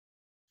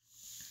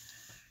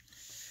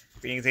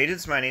Greetings,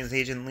 agents. My name is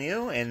Agent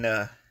Leo, and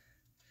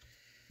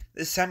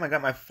this time I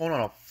got my phone on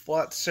a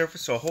flat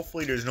surface, so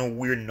hopefully there's no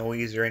weird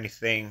noise or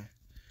anything.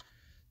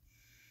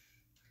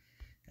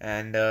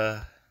 And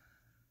okay,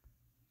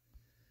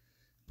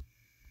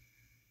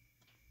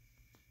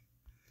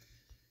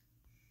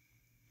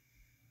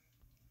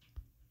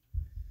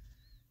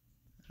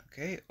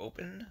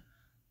 open.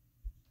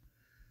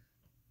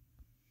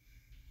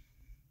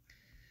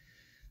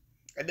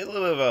 I did a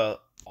little bit of a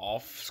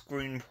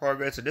off-screen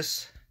progress. I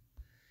just,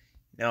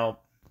 like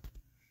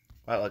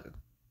a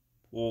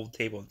pool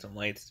table and some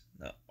lights,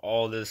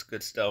 all this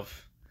good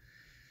stuff.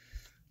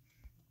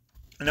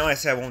 I know I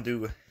said I won't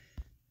do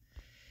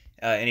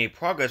any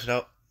progress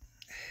without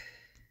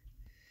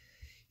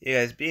you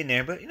guys being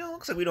there, but it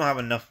looks like we don't have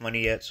enough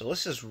money yet, so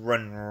let's just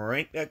run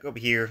right back up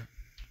here.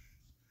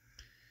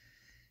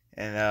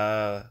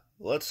 And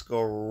let's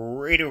go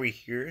right over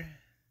here.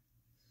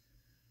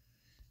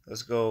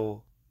 Let's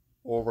go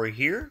over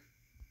here.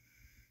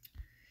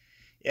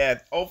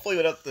 Yeah, hopefully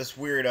without this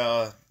weird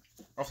hopefully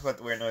without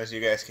the weird noise, you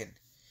guys can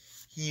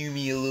hear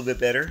me a little bit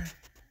better.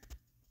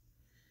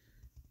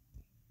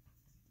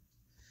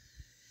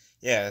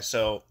 Yeah,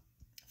 so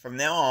from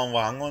now on,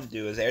 what I'm going to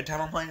do is every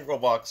time I'm playing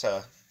Roblox,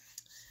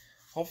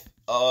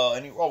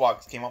 any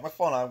Roblox came on my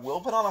phone, I will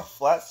put on a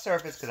flat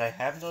surface because I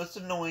have noticed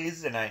a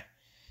noise and I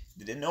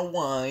didn't know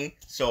why.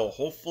 So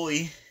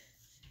hopefully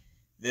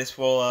this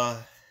will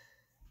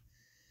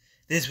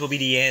be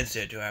the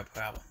answer to our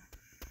problem.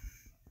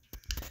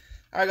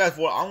 Alright guys,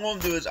 what I'm going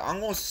to do is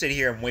I'm going to sit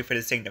here and wait for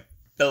this thing to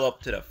fill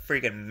up to the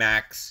freaking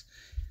max.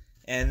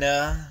 And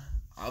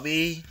I'll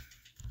be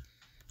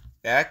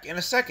back in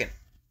a second.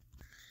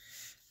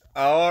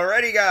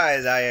 Alrighty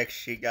guys, I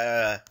actually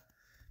got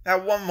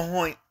at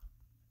 $1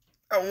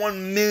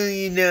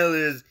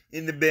 million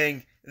in the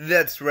bank.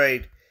 That's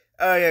right.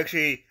 I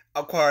actually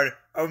acquired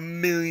 $1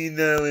 million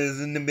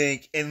in the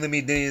bank, and let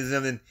me tell you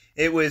something.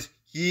 It was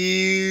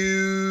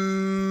huge.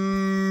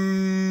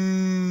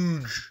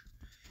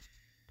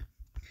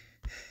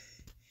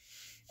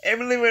 And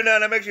believe it or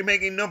not, I'm actually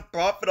making no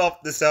profit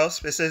off this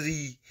house. It says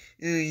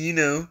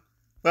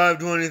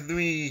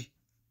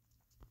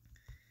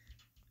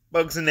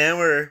 $5.23 an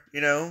hour,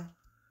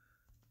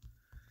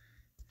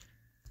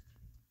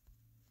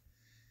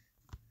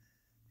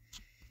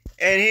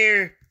 And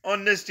here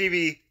on this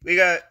TV, we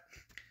got,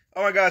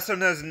 oh my god,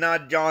 sometimes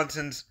not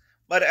Johnson's,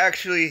 but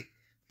actually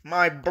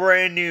my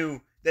brand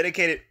new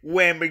dedicated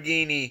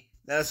Lamborghini.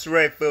 That's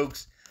right,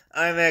 folks.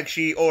 I've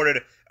actually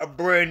ordered a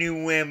brand new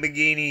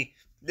Lamborghini.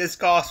 This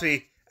cost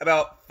me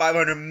about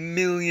 $500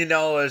 million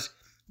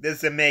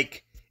just to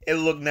make it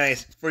look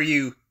nice for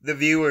you, the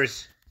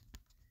viewers.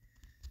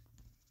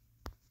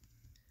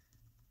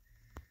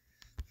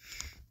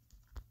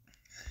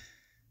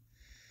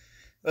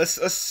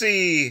 Let's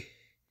see.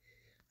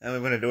 I'm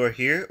open the door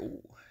here.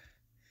 Ooh.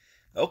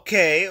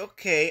 Okay,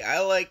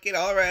 I like it.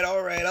 All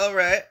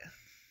right.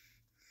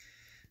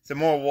 Some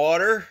more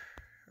water.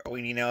 All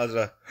we need now is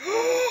a.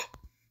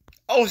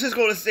 Oh, it's just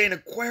going to say an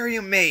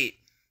aquarium, mate.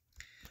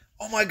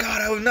 Oh my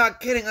god, I was not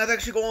kidding. I was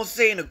actually going to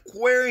say an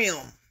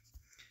aquarium.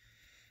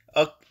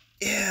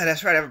 Yeah,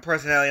 that's right. I have a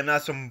personality. I'm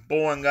not some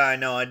boring guy.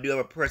 No, I do have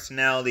a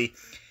personality.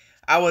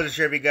 I wasn't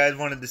sure if you guys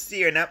wanted to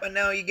see it or not, but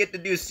now you get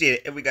to see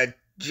it. And we got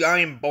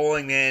giant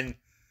bowling man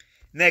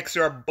next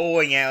to our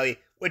bowling alley,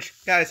 which,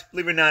 guys,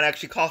 believe it or not,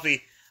 actually cost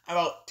me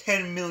about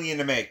 $10 million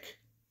to make.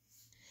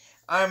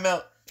 I'm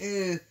about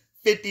 $50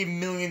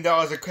 million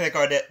of credit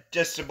card debt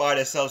just to buy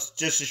this house,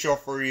 just to show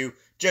for you,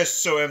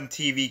 just so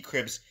MTV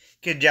Cribs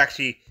can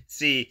actually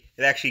see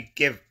and actually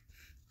give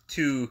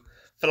two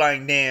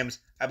flying dams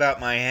about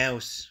my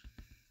house.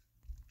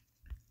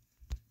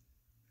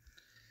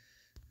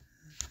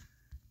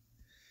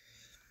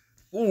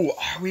 Ooh,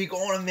 are we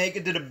going to make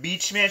it to the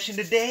beach mansion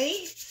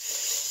today?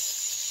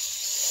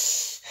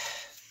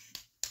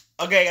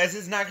 Okay, guys,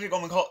 this is not actually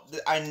going to be called,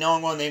 I know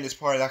I'm going to name this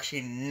part, it's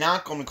actually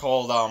not going to be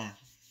called,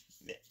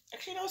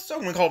 actually, no, it's still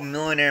going to be called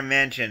Millionaire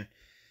Mansion.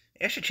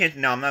 I should change it,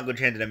 no, I'm not going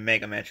to change it to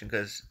Mega Mansion,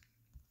 because,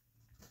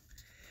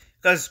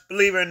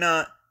 believe it or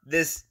not,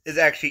 this is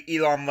actually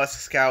Elon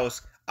Musk's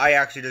house. I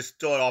actually just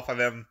stole it off of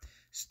him,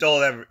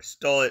 stole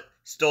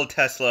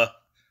Tesla,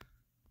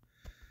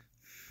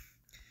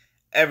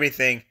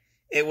 everything.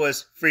 It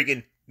was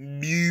freaking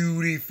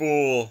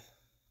beautiful.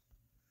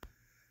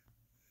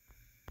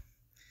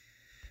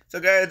 So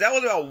guys, that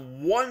was about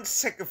 1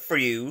 second for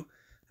you.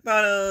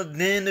 About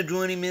 10 to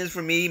 20 minutes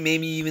for me.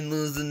 Maybe even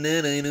less than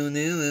that. I don't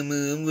know. I'm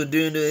going to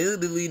turn to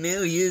elderly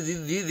now. Yes.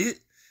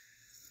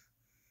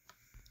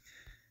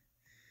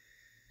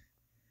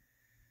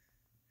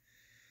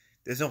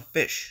 There's no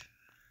fish.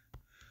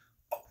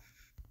 Oh.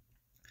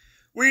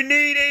 We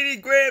need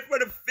 80 grand for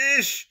the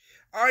fish.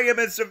 I am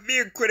in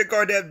severe credit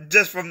card debt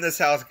just from this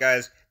house,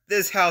 guys.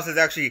 This house is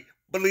actually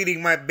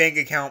bleeding my bank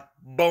account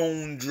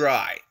bone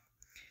dry.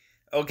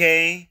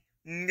 Okay?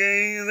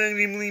 Okay, let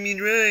me bleed me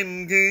dry,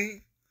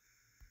 okay?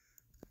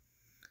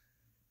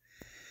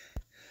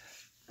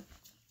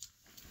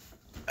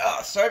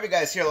 Sorry if you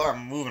guys hear a lot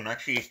of moving. I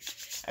actually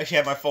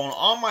have my phone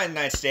on my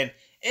nightstand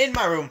in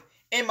my room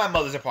in my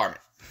mother's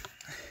apartment.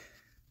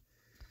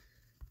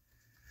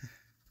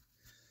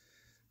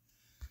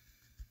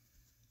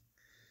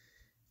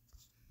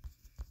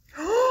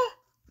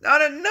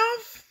 Not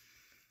enough?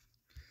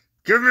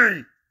 Give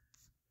me!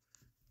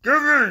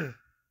 Give me!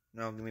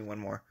 No, give me one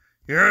more.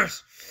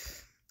 Yes!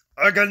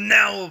 I can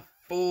now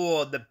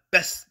afford the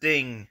best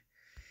thing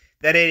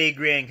that 80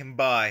 grand can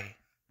buy.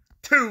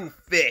 2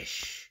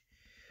 fish!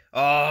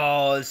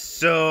 Oh, it's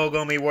so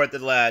gonna be worth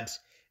it, lads.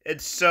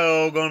 It's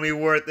so gonna be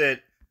worth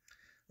it.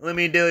 Let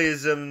me tell you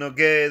something,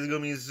 okay? It's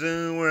gonna be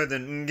so worth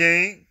it,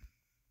 okay?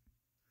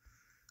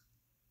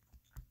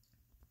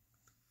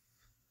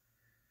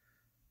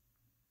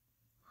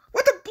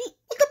 What the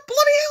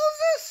bloody hell is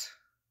this?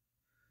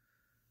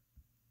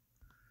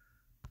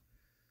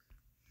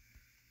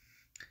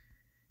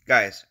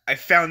 Guys, I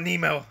found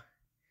Nemo.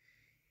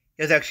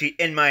 He was actually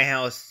in my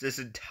house this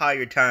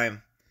entire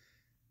time.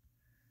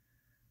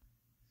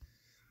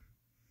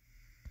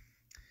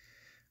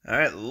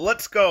 Alright,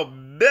 let's go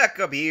back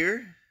up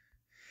here.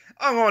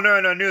 I'm going to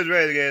turn on news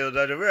radio.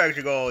 We're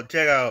actually going to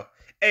check out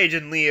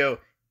Agent Leo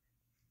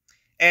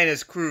and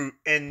his crew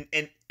and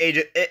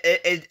Agent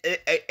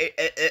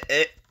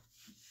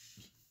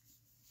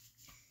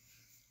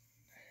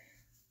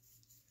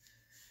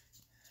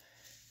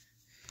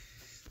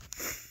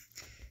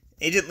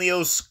Agent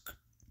Leo's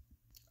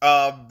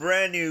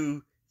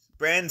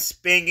brand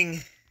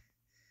spanking.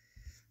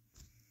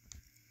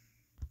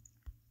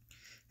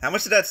 How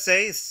much did that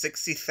say?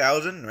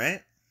 60,000,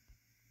 right?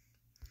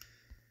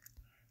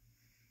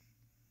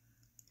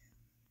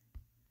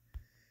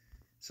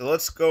 So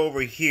let's go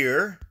over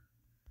here.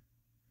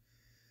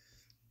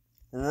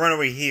 Run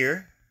over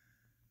here.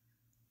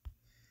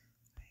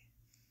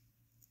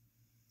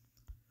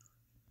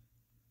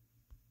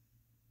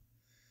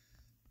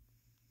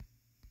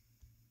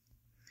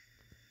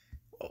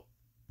 Well,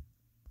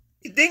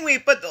 you think we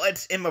put the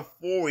lights in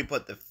before we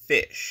put the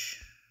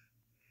fish,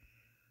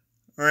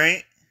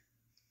 right?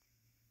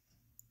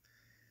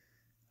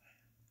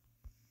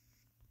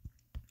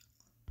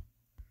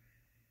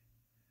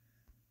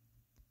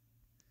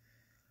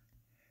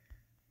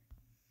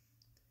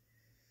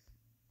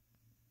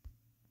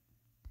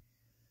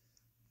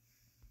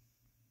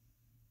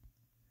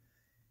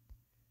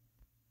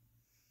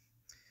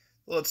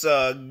 Let's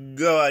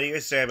go out here.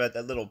 Sorry about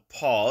that little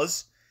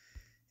pause.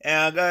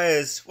 And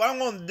guys, what I'm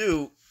going to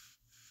do,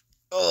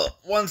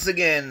 once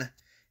again,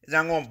 is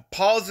I'm going to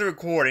pause the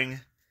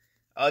recording.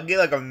 I'll get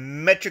like a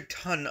metric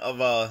ton of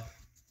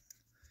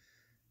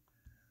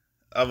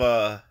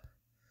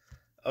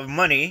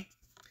money,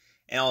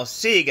 and I'll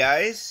see you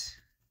guys.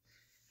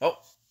 Oh,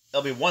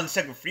 it'll be 1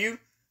 second for you.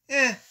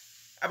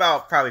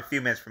 About probably a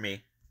few minutes for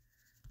me.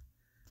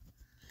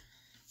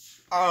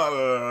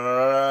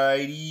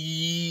 Alrighty,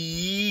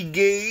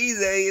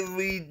 guys, I have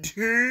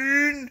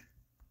returned.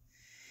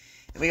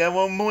 And we got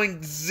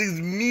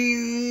 1.6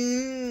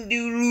 million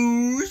to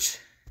lose.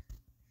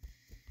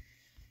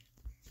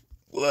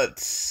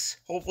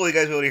 Hopefully you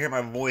guys will be able to hear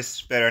my voice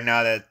better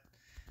now that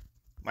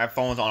my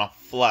phone's on a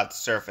flat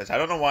surface. I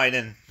don't know why I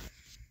didn't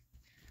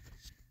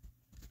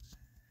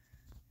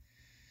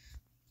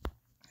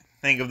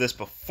think of this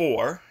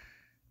before.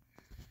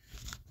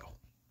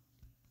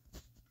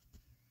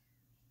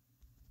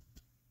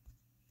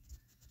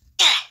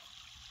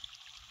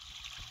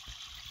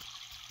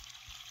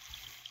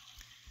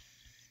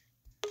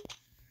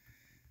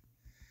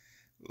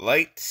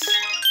 Lights.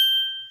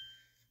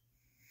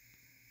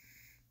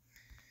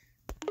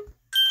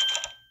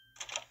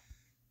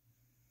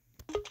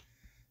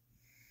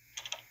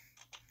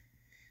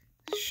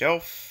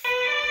 Shelf.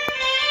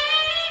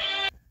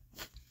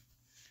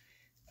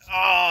 Oh,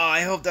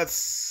 I hope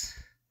that's...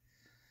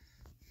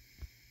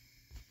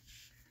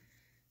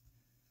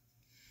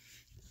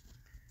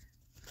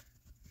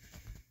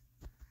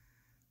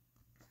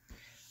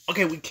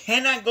 Okay, we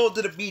cannot go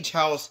to the beach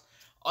house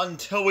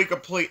until we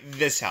complete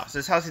this house.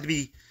 This house has to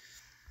be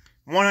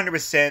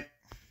 100%.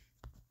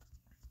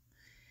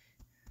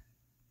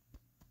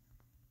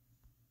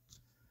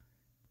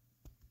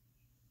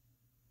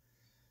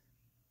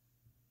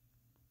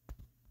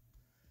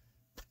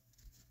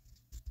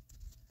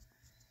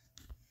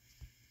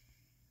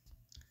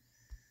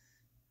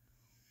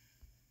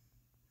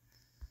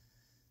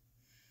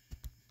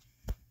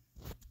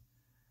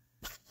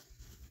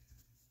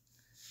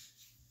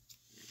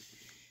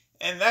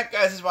 And that,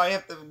 guys, is why I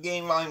have the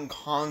game volume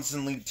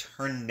constantly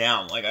turned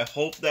down. Like, I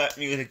hope that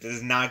music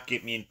does not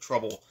get me in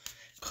trouble.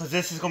 Because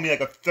this is going to be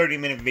like a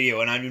 30-minute video,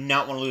 and I do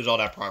not want to lose all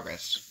that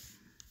progress.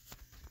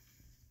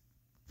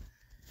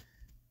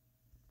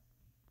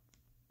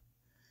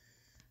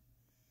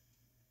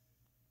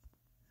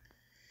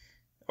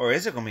 Or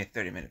is it going to be a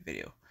 30-minute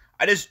video?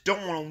 I just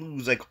don't want to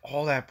lose, like,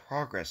 all that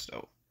progress,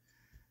 though.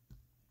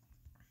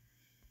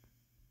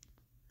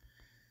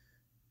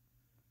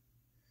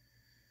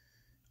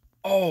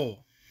 Oh,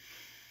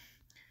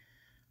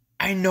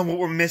 I know what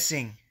we're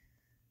missing.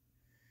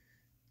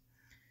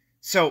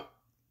 So,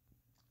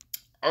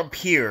 up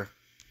here,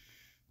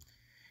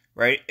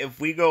 right? If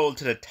we go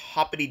to the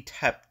tippity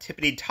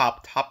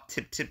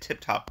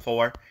top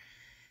floor,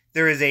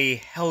 there is a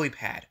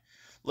helipad.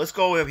 Let's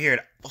go over here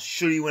and I'll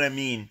show you what I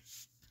mean.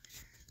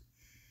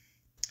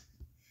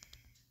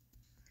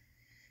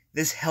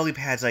 This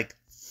helipad's like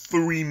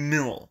 3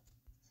 mil.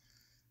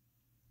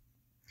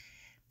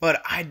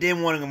 But I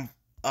didn't want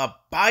to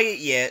buy it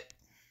yet.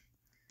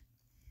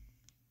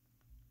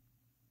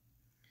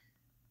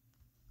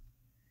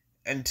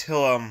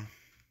 Until,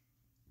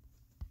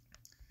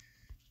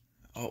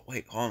 oh,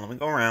 wait, hold on, let me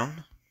go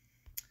around.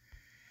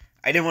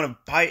 I didn't want to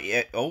buy it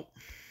yet. Oh.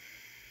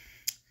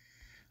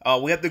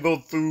 We have to go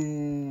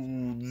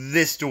through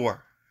this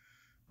door.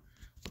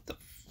 What the...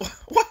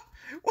 What?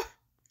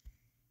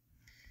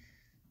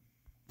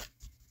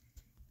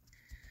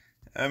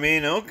 I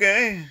mean,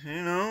 okay,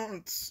 you know,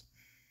 it's...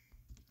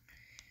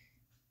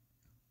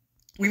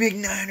 We make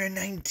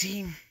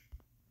 919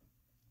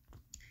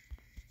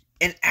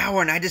 an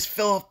hour and I just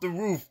fell off the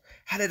roof.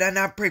 How did I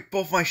not break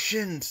both my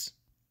shins?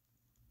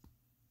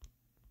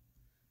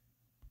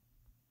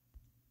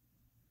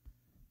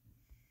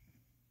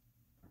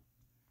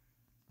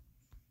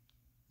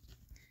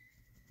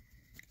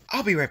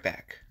 I'll be right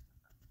back.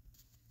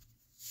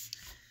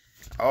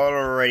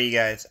 Alrighty,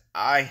 guys,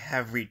 I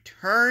have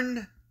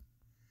returned.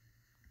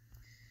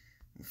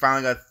 We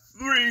finally got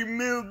 3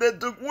 mil. That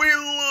took way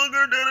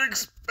longer than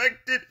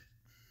expected.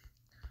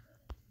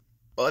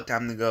 But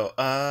time to go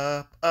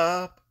up,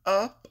 up,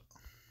 up.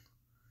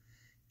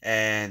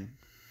 And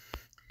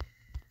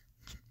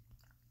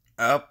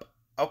up,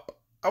 up,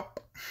 up.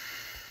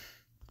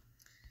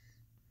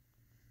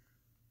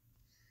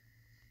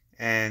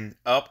 And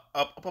up,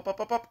 up, up, up, up,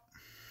 up, up.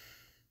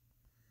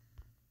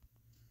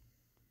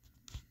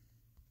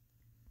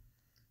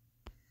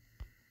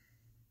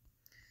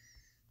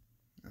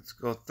 Let's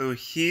go through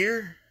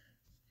here.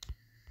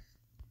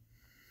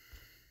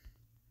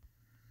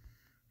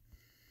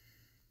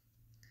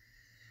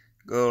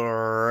 Go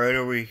right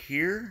over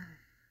here.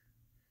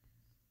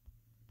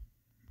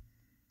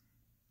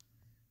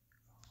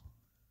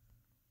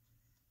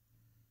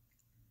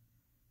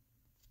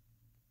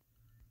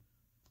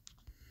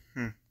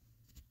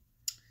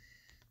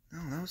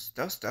 No,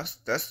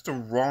 that's the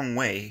wrong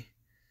way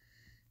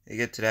to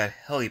get to that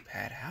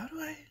helipad. How do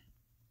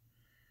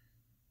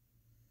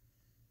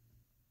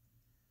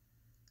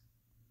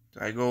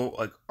I go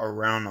like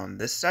around on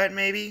this side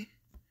maybe?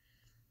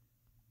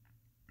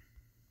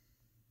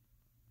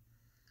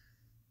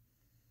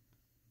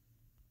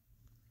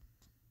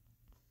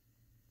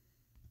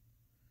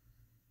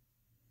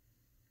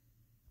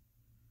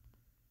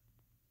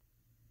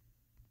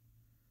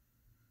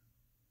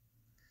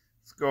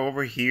 Let's go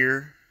over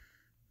here.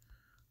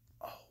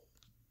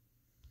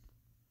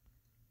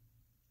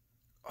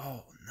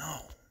 Oh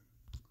no.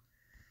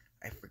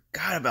 I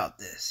forgot about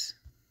this.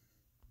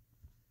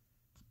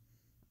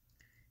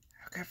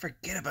 How can I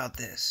forget about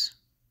this?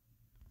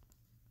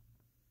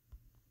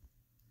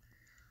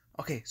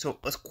 Okay, so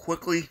let's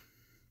quickly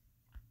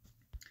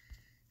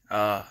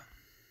get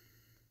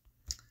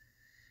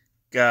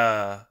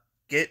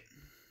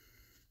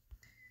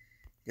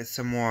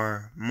some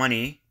more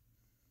money.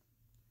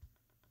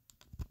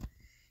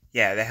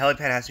 Yeah, the helipad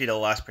has to be the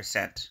last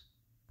percent.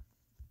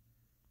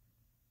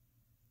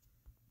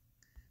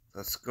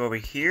 Let's go over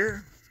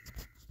here.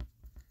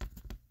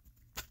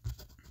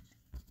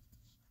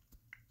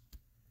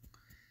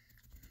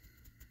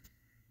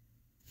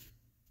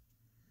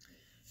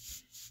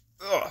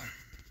 Ugh.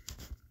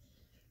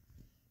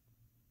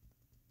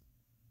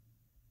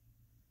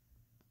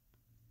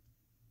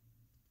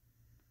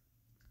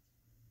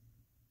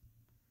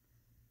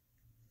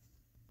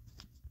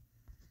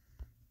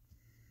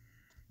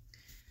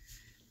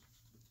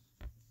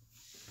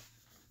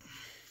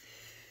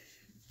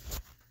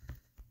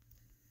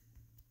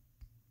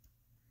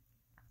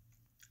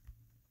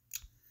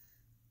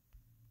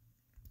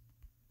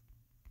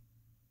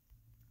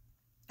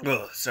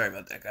 Oh, sorry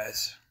about that,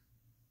 guys.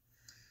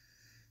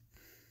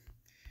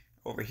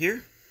 Over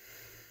here.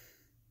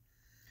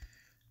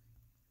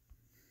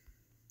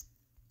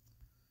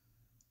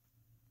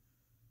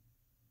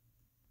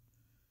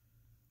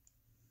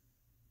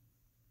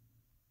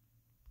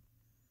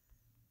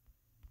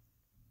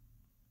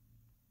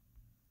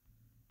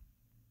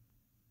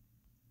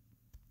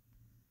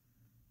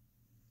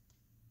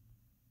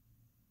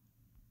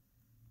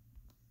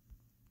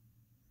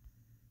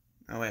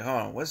 Oh, wait,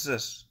 hold on. What's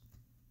this?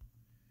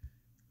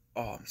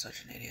 Oh, I'm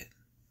such an idiot.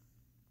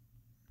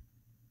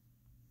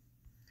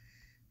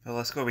 Well,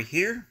 let's go over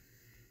here.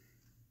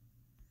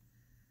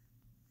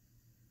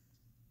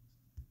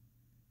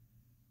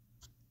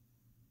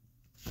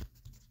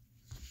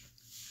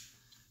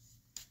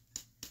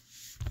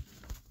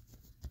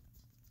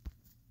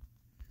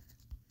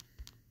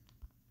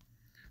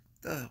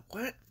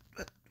 What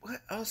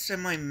else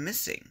am I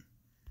missing?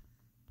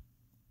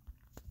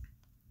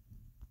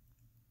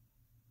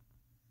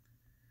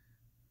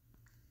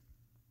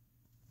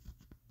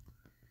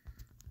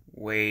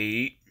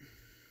 Wait.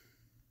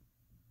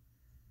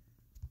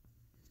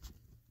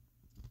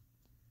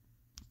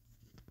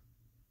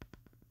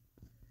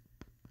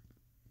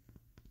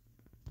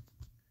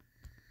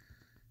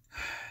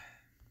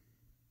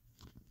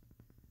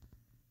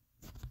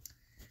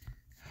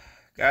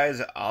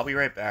 Guys, I'll be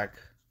right back.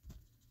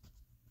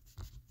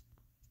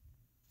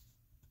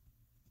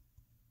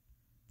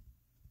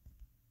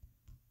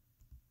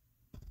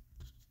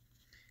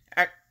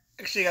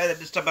 Actually, guys, at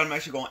this time, I'm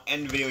actually going to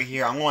end the video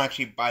here. I'm going to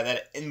actually buy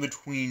that in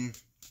between,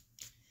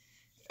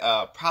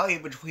 probably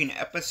in between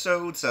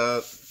episodes.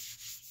 No,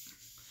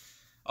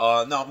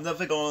 I'm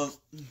definitely going to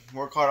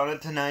work hard on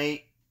it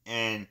tonight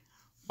and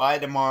buy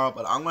it tomorrow.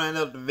 But I'm going to end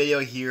up the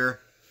video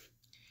here.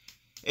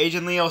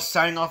 Agent Leo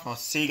signing off. I'll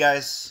see you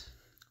guys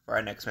for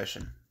our next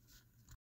mission.